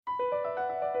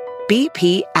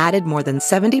BP added more than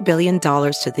 $70 billion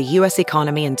to the U.S.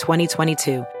 economy in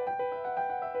 2022.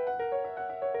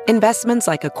 Investments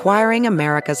like acquiring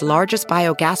America's largest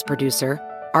biogas producer,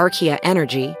 Archaea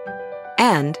Energy,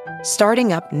 and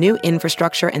starting up new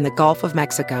infrastructure in the Gulf of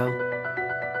Mexico.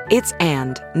 It's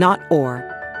and, not or.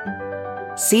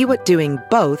 See what doing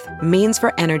both means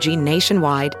for energy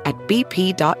nationwide at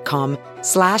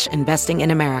bp.com/investing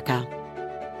in America.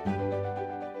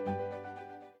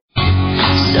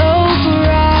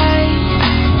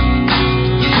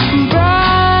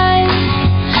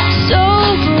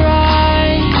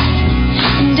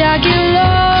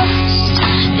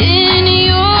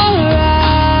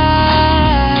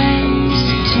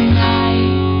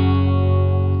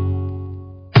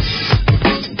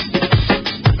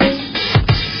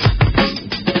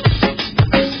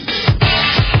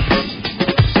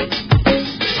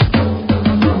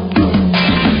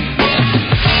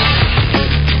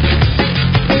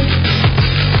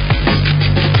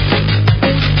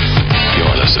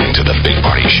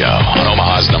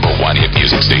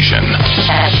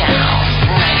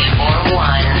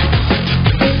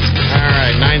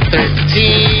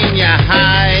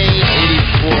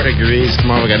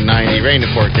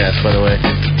 Forecast, by the way.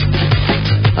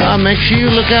 Make sure you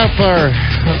look out for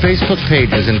our Facebook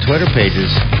pages and Twitter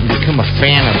pages and become a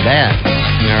fan of that.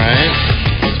 All right?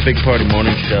 It's Big Party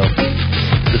Morning Show.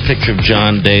 The picture of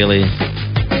John Daly,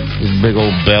 his big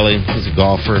old belly. He's a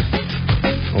golfer.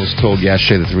 I was told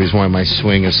yesterday that the reason why my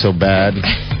swing is so bad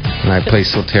and I play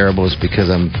so terrible is because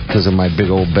of my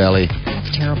big old belly.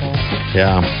 That's terrible.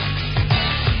 Yeah.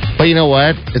 But you know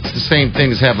what? It's the same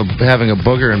thing as having a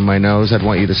booger in my nose. I'd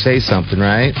want you to say something,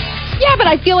 right? Yeah, but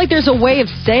I feel like there's a way of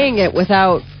saying it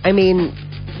without,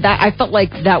 I felt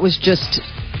like that was just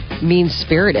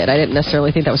mean-spirited. I didn't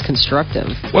necessarily think that was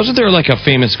constructive. Wasn't there like a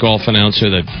famous golf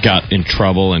announcer that got in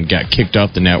trouble and got kicked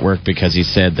off the network because he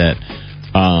said that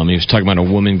he was talking about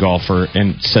a woman golfer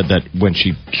and said that when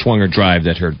she swung her drive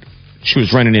that she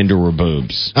was running into her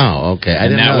boobs. Oh, okay. I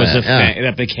didn't know that.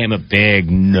 That became a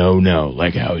big no-no.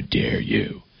 Like, how dare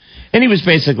you? And he was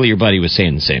basically, your buddy was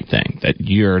saying the same thing, that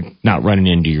you're not running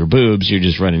into your boobs, you're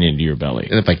just running into your belly.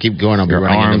 And if I keep going, I'll be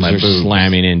running into my boobs. Your arms are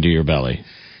slamming into your belly.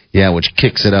 Yeah, which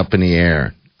kicks it up in the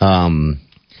air. Now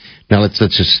let's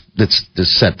just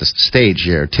set the stage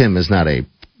here. Tim is not a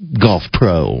golf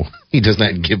pro. He does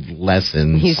not give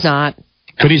lessons. He's not.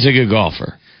 But he's a good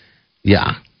golfer.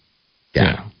 Yeah.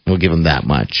 We'll give him that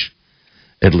much,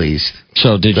 at least.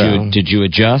 So did you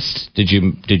adjust? Did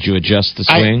you adjust the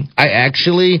swing? I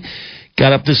actually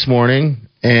got up this morning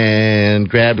and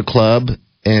grabbed a club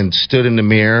and stood in the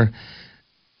mirror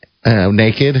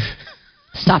naked.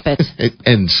 Stop it.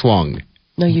 And swung.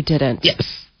 No, you didn't. Yes.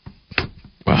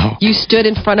 Wow. You stood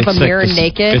in front of a mirror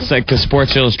naked? It's like the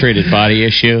Sports Illustrated body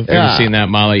issue. Yeah. Ever seen that,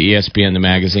 Molly? ESPN, the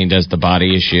magazine, does the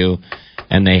body issue.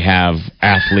 And they have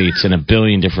athletes in a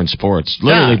billion different sports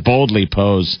literally boldly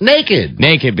pose. Naked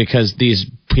because these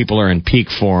people are in peak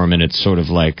form, and it's sort of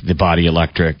like the body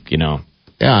electric,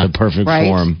 the perfect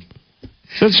form.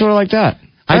 So it's sort of like that.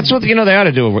 That's what, they ought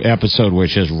to do an episode where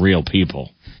it's just real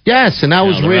people. Yes, and that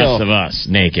was the real. The rest of us,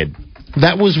 naked.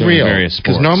 That was real.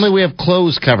 Because normally we have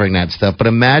clothes covering that stuff, but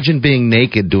imagine being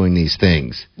naked doing these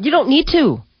things. You don't need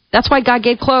to. That's why God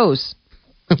gave clothes.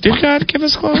 Did God give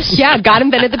us clothes? Yeah, God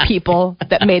invented the people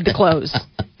that made the clothes.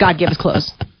 God gave us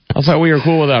clothes. I thought we were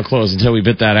cool without clothes until we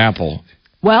bit that apple.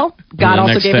 Well, God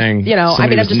also gave us, I'm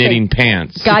just knitting saying,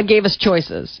 pants. God gave us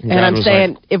choices. And I'm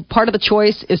saying, if part of the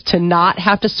choice is to not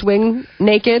have to swing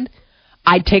naked,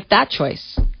 I'd take that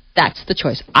choice. That's the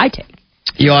choice I take.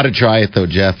 You ought to try it, though,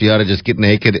 Jeff. You ought to just get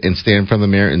naked and stand in front of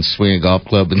the mirror and swing a golf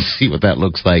club and see what that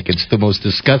looks like. It's the most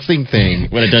disgusting thing.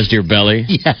 What it does to your belly?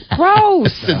 Yeah.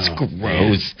 Gross. It's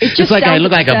gross. It's like I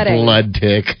look like a blood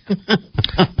tick.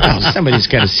 Well, somebody's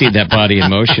got to see that body in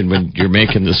motion when you're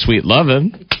making the sweet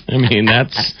lovin'.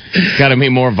 That's got to be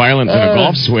more violent than a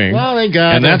golf swing. Well, thank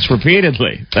God. And that's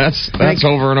repeatedly. That's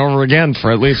over and over again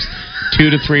for at least 2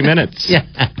 to 3 minutes. Yes.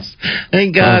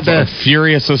 Thank God. A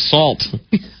furious assault.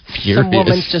 Some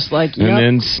woman's just like, and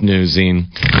then snoozing.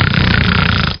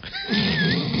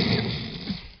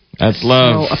 That's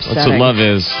love. So That's what love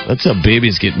is. That's how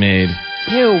babies get made.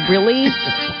 Ew, really?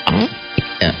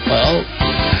 Yeah, well,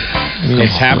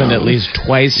 it's happened at least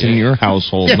twice in your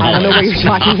household. I don't know what you're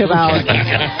talking about.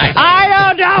 I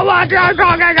don't know what you're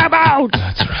talking about.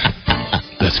 That's right.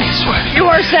 Let's get sweaty. You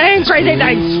are saying crazy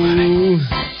things.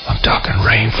 I'm talking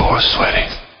rainforest sweating.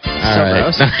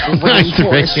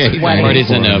 Marty's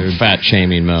in a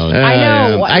fat-shaming mode. I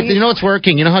know. You know what's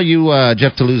working? You know how you,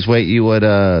 Jeff, to lose weight, you would,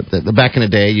 back in the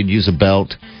day, you'd use a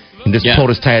belt, And just pull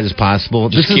it as tight as possible.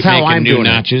 Just this is how I'm doing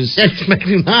notches. it. Just make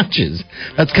new notches.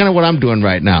 That's kind of what I'm doing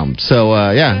right now. So,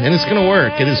 and it's going to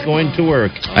work. It is going to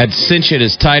work. I'd cinch it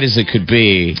as tight as it could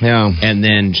be. Yeah. And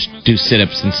then do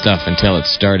sit-ups and stuff until it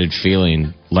started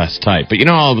feeling less tight. But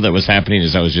all that was happening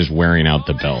is I was just wearing out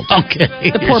the belt. Okay.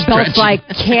 The poor belt's like,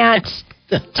 can't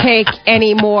take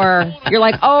any more. You're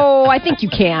like, oh, I think you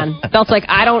can. Belt's like,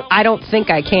 I don't think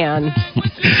I can.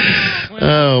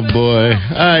 Oh, boy.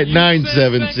 All right,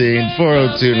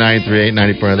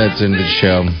 917-402-938-94. That's in the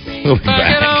show. We'll be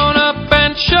back. Get on up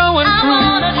and show and prove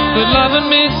that loving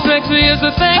me sexy is the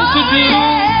thing to do.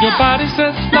 Your body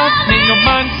says love me, your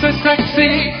mind says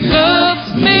sexy.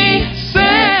 Loves me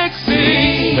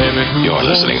sexy. Baby, You're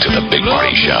listening to The Big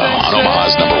Party Show on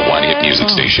Omaha's #1 hit music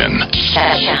station.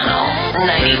 Are you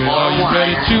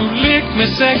ready to lick me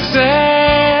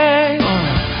sexy?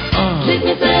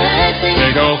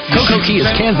 Coco Key is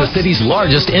Kansas City's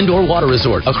largest indoor water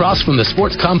resort, across from the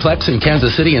sports complex in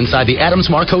Kansas City inside the Adams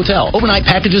Mark Hotel. Overnight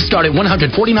packages start at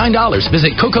 $149.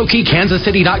 Visit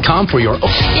CocoKeyKansasCity.com for your...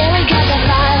 Yeah, we got the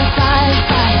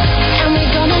fire, and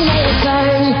we're gonna let it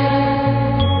burn.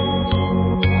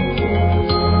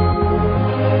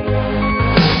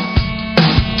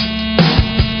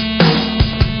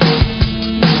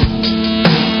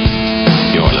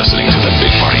 You're listening to The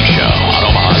Big Party Show on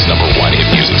Omaha's #1 hit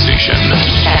music station.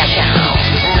 Channel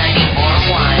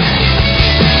 94.1.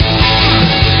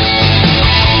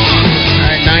 All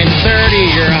right,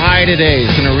 9:30. Your high today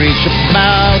is going to reach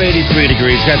about 83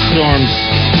 degrees. Got storms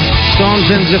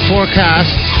in the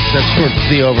forecast. That's for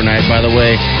the overnight, by the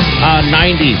way.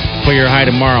 90 for your high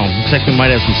tomorrow. Looks like we might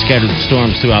have some scattered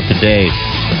storms throughout the day.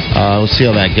 We'll see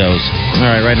how that goes. All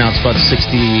right, now it's about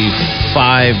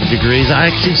 65 degrees.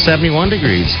 Actually, 71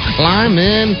 degrees.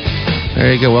 Climbing.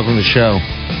 There you go. Welcome to the show.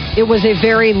 It was a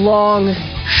very long,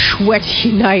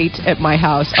 sweaty night at my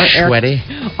house.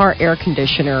 Our air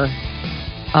conditioner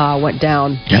went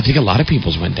down. Yeah, I think a lot of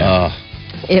people's went down.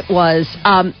 It was.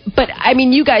 But, I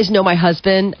mean, you guys know my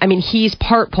husband. I mean, he's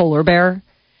part polar bear.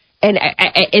 And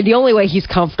the only way he's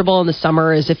comfortable in the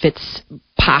summer is if it's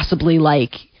possibly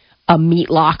like a meat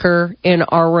locker in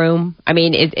our room. I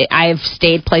mean, I've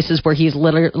stayed places where he's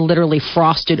literally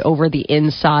frosted over the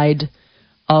inside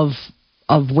of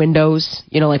windows,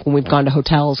 like when we've gone to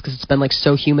hotels because it's been like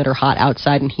so humid or hot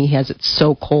outside, and he has it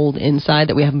so cold inside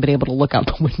that we haven't been able to look out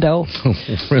the window.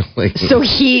 Really? So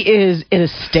he is in a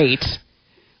state.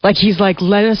 Like, he's like,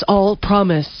 let us all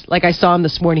promise. Like, I saw him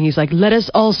this morning. He's like, let us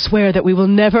all swear that we will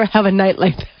never have a night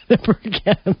like that ever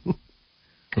again.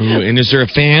 Ooh, and is there a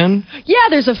fan? Yeah,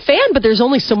 there's a fan, but there's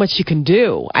only so much you can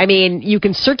do. I mean, you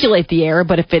can circulate the air,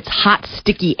 but if it's hot,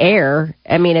 sticky air,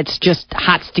 I mean, it's just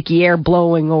hot, sticky air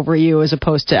blowing over you as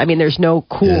opposed to, I mean, there's no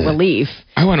cool relief.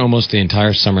 I went almost the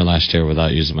entire summer last year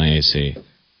without using my AC.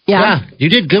 Yeah, you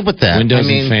did good with that. Windows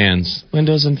and fans.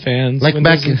 Windows and fans. Like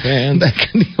windows back and fans.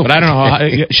 But I don't know how.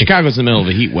 Chicago's in the middle of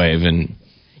a heat wave, and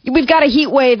we've got a heat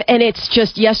wave, and it's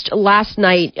just last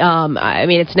night. I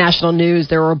mean, it's national news.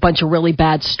 There were a bunch of really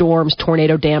bad storms,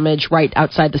 tornado damage right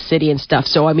outside the city and stuff.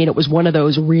 So, I mean, it was one of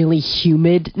those really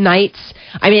humid nights.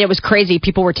 I mean, it was crazy.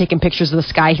 People were taking pictures of the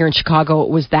sky here in Chicago.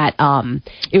 It was that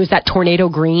tornado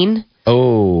green.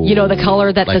 Oh, the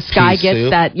color that like the sky pea gets,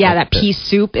 soup? that pea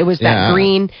soup. It was that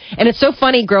green. And it's so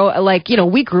funny, we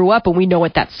grew up and we know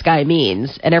what that sky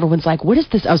means. And everyone's like, what is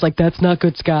this? I was like, that's not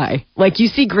good sky. Like, you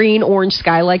see green, orange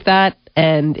sky like that,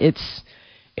 and it's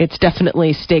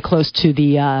definitely stay close to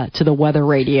the weather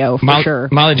radio for sure.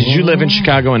 Molly, did you live in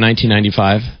Chicago in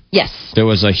 1995? Yes. There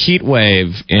was a heat wave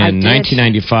in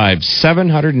 1995.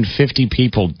 750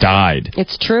 people died.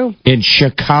 It's true. In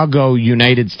Chicago,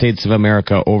 United States of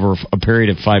America, over a period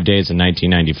of 5 days in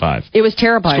 1995. It was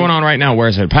terrifying. What's going on right now? Where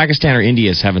is it? Pakistan or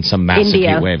India is having some massive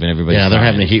heat wave, and everybody's they're dying.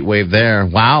 having a heat wave there.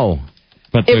 Wow.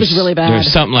 But it was really bad.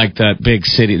 There's something like that big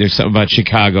city. There's something about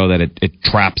Chicago that it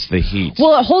traps the heat.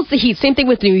 Well, it holds the heat. Same thing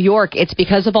with New York. It's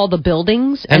because of all the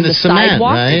buildings and the cement,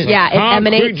 sidewalks. right? Yeah, it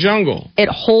emanates. Jungle. It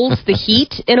holds the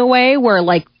heat in a way where,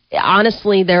 like,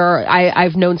 honestly,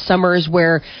 I've known summers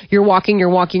where you're walking, and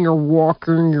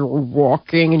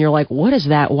you're like, what is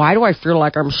that? Why do I feel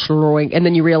like I'm slowing? And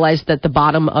then you realize that the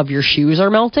bottom of your shoes are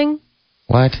melting.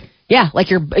 What? Yeah, like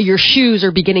your shoes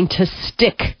are beginning to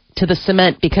stick to the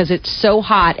cement because it's so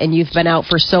hot and you've been out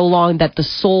for so long that the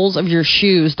soles of your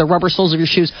shoes, the rubber soles of your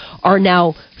shoes, are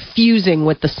now fusing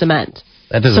with the cement.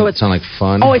 That doesn't sound like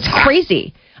fun. Oh, it's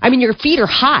crazy. I mean, your feet are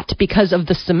hot because of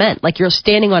the cement. Like, you're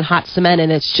standing on hot cement and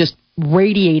it's just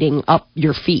radiating up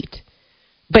your feet.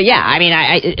 But yeah, I mean,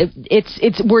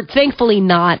 we're thankfully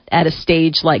not at a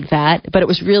stage like that. But it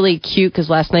was really cute because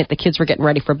last night the kids were getting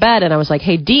ready for bed and I was like,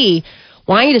 hey, Dee,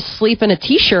 why don't you just sleep in a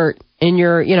T-shirt in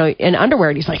your, in underwear?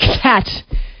 And he's like, that.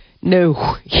 No,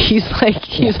 he's like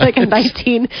a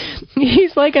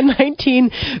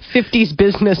 1950s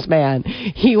businessman.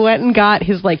 He went and got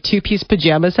his like 2-piece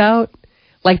pajamas out.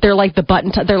 Like they're like the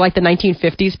they're like the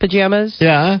 1950s pajamas.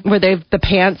 Yeah. Where they have the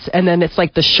pants and then it's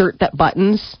like the shirt that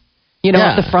buttons,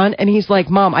 at the front. And he's like,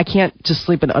 Mom, I can't just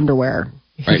sleep in underwear.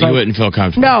 Right, he wouldn't feel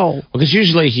comfortable. No. Because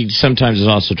usually he sometimes is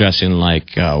also dressing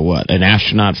like, an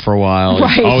astronaut for a while.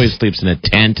 Right. He always sleeps in a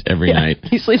tent every night.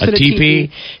 He sleeps in a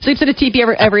teepee. Sleeps in a teepee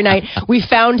every night. We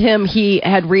found him. He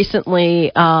had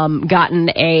recently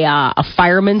gotten a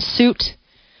fireman's suit.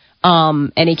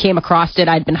 And he came across it.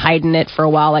 I'd been hiding it for a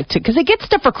while, because he gets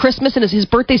stuff for Christmas, and his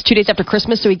birthday's 2 days after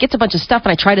Christmas, so he gets a bunch of stuff,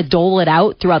 and I try to dole it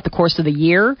out throughout the course of the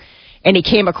year. And he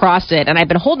came across it, and I've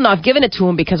been holding off giving it to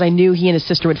him because I knew he and his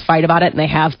sister would fight about it, and they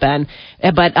have been.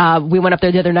 But we went up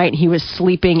there the other night, and he was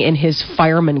sleeping in his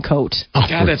fireman coat. Oh,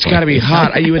 God, that's got to be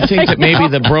hot. You would think that maybe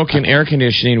the broken air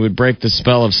conditioning would break the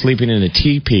spell of sleeping in a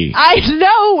teepee. I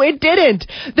know, it didn't.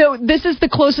 Though this is the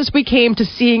closest we came to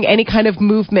seeing any kind of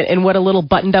movement in what a little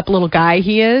buttoned-up little guy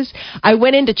he is. I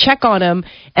went in to check on him,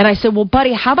 and I said, well,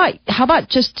 buddy, how about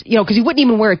just, because he wouldn't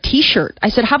even wear a T-shirt. I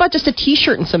said, how about just a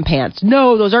T-shirt and some pants?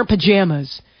 No, those aren't pajamas.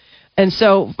 And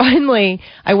so finally,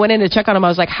 I went in to check on him. I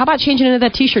was like, how about changing into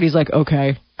that T-shirt? He's like,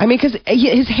 okay. I mean, because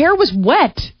his hair was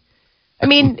wet. I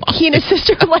mean, he and his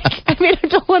sister were like, I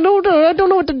don't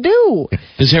know what to do.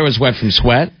 His hair was wet from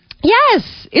sweat?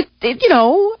 Yes.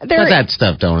 But that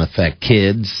stuff don't affect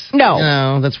kids.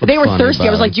 No. That's what's they were funny thirsty.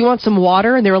 I was like, do you want some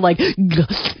water? And they were like,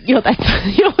 that's,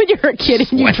 when you're a kid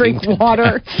and you drink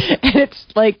water, and it's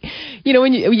like,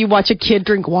 when you watch a kid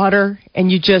drink water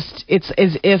and it's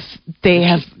as if they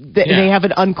have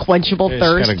an unquenchable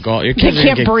thirst. They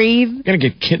can't breathe.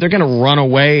 They're gonna run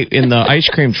away in the ice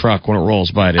cream truck when it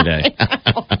rolls by today.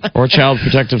 Or Child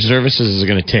Protective Services is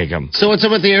gonna take them. So what's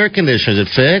up with the air conditioner? Is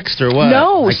it fixed or what?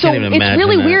 No, so it's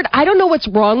really weird. I don't know what's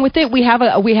wrong with it. We have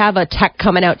a tech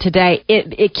coming out today.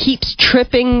 It keeps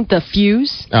tripping the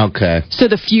fuse. Okay. So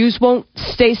the fuse won't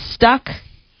stay stuck.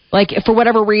 Like, if for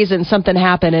whatever reason, something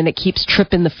happened and it keeps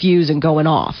tripping the fuse and going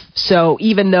off. So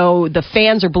even though the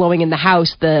fans are blowing in the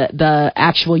house, the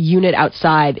actual unit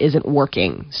outside isn't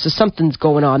working. So something's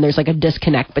going on. There's like a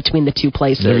disconnect between the two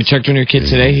places. Have you checked on your kid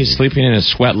today? He's sleeping in a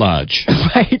sweat lodge.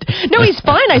 Right. No, he's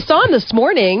fine. I saw him this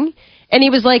morning. And he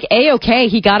was like, A-okay.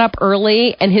 He got up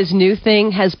early, and his new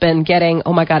thing has been getting,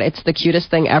 oh my God, it's the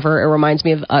cutest thing ever. It reminds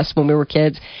me of us when we were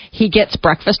kids. He gets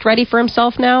breakfast ready for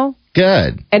himself now.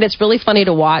 Good. And it's really funny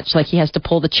to watch. Like, he has to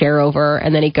pull the chair over,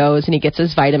 and then he goes and he gets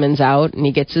his vitamins out, and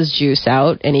he gets his juice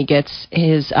out, and he gets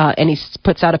his, and he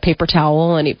puts out a paper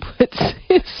towel, and he puts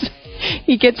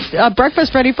he gets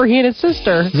breakfast ready for he and his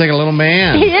sister. He's like a little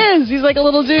man. He is. He's like a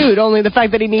little dude. Only the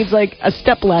fact that he needs like a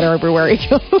step ladder everywhere he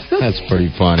goes. That's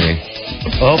pretty funny. I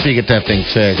hope you get that thing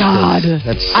fixed. God,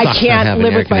 I can't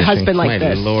live with my husband like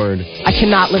this. Lord, I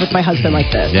cannot live with my husband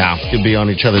like this. Yeah, you'll be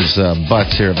on each other's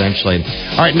butts here eventually.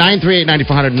 All right,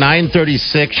 938-9400,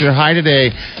 936. Your high today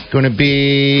going to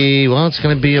be, it's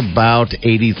going to be about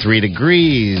 83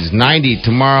 degrees, 90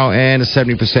 tomorrow, and a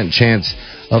 70% chance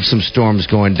of some storms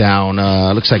going down.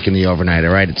 Looks like in the overnight,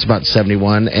 all right? It's about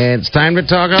 71, and it's time to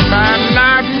talk about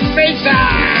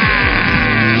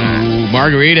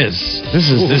margaritas.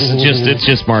 It's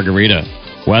just margarita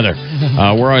weather.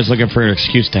 We're always looking for an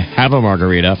excuse to have a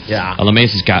margarita. Yeah. La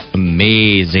Mesa's got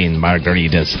amazing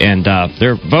margaritas, and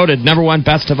they're voted #1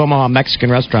 best of Omaha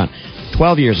Mexican restaurant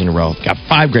 12 years in a row. Got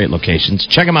 5 great locations.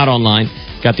 Check them out online.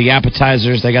 Got the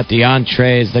appetizers, they got the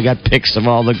entrees, they got pics of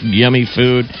all the yummy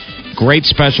food. Great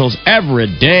specials every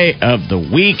day of the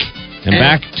week. And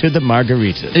back to the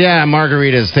margaritas. Yeah,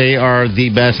 margaritas. They are the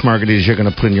best margaritas you're going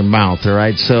to put in your mouth, all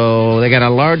right? So they got a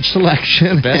large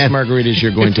selection. Best margaritas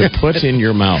you're going to put in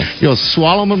your mouth. You'll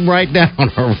swallow them right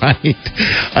down, all right?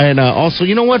 And also,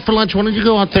 you know what? For lunch, why don't you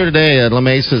go out there today at La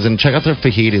Mesa's and check out their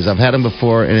fajitas. I've had them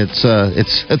before, and it's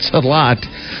a lot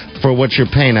for what you're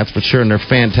paying, that's for sure, and they're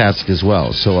fantastic as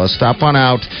well. So stop on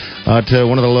out to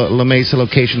one of the La Mesa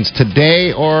locations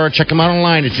today, or check them out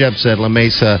online, as Jeff said, La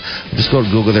Mesa. Just go to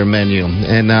Google their menu,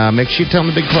 and make sure you tell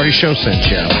them the Big Party Show sent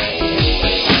you.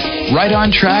 Right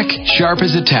on track, sharp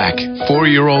as a tack.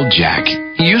 4-year-old Jack.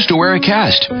 He used to wear a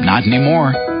cast, not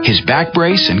anymore. His back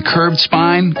brace and curved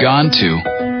spine gone too.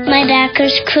 My back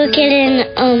was crooked and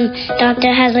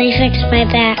Dr. Hadley fixed my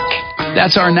back.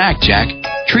 That's our knack, Jack.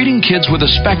 Treating kids with a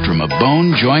spectrum of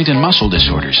bone, joint, and muscle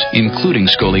disorders, including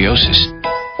scoliosis.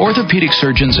 Orthopedic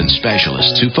surgeons and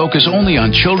specialists who focus only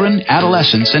on children,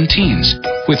 adolescents, and teens,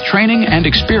 with training and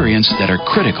experience that are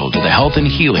critical to the health and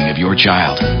healing of your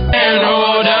child.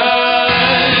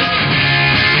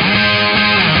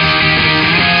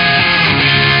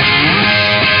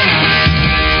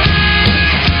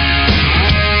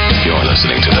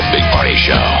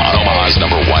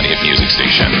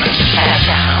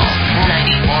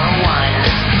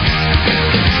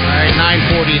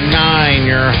 79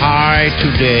 your high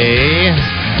today.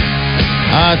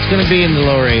 It's going to be in the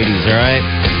lower 80s, all right?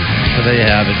 So there you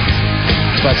have it.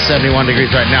 It's about 71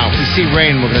 degrees right now. If we see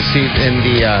rain, we're going to see it in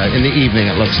the evening,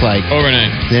 it looks like.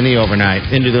 Overnight. In the overnight.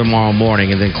 Into tomorrow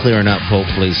morning and then clearing up,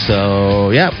 hopefully.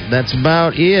 So, yeah, that's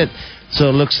about it. So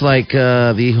it looks like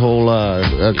the whole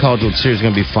College World Series is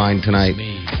going to be fine tonight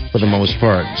for the most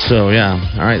part. So, yeah.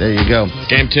 All right, there you go.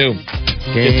 Game 2.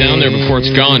 Get down there before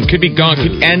it's gone. Could be gone.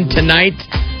 Could end tonight.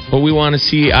 But we want to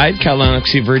see, I'd kind of want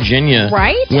to see Virginia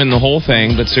win the whole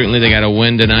thing, but certainly they got to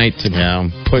win tonight to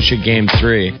push a Game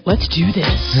 3. Let's do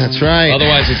this. That's right.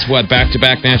 Otherwise, it's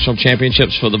back-to-back national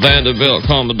championships for the Vanderbilt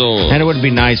Commodores. And it would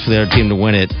be nice for their team to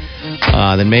win it.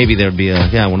 Then maybe there'd be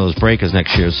one of those breakers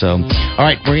next year. So, all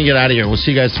right, we're going to get out of here. We'll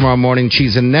see you guys tomorrow morning.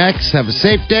 Cheese and Next. Have a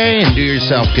safe day and do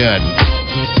yourself good.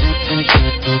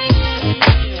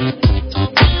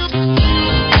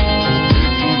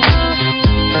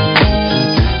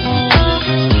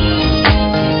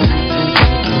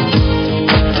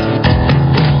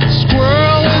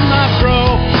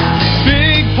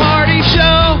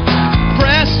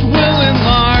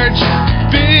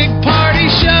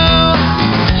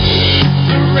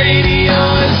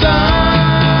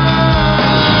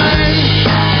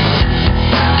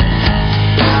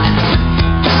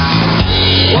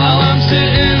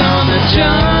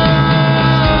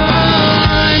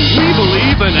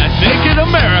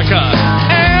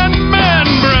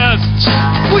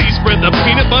 The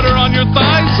peanut butter on your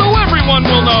thighs so everyone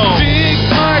will know. Big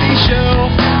party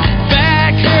show.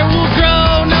 Back hair will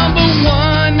grow. Number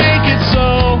 1, make it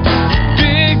so.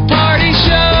 Big party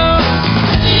show.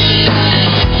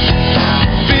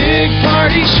 Big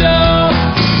party show.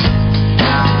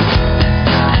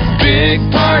 Big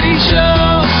party show.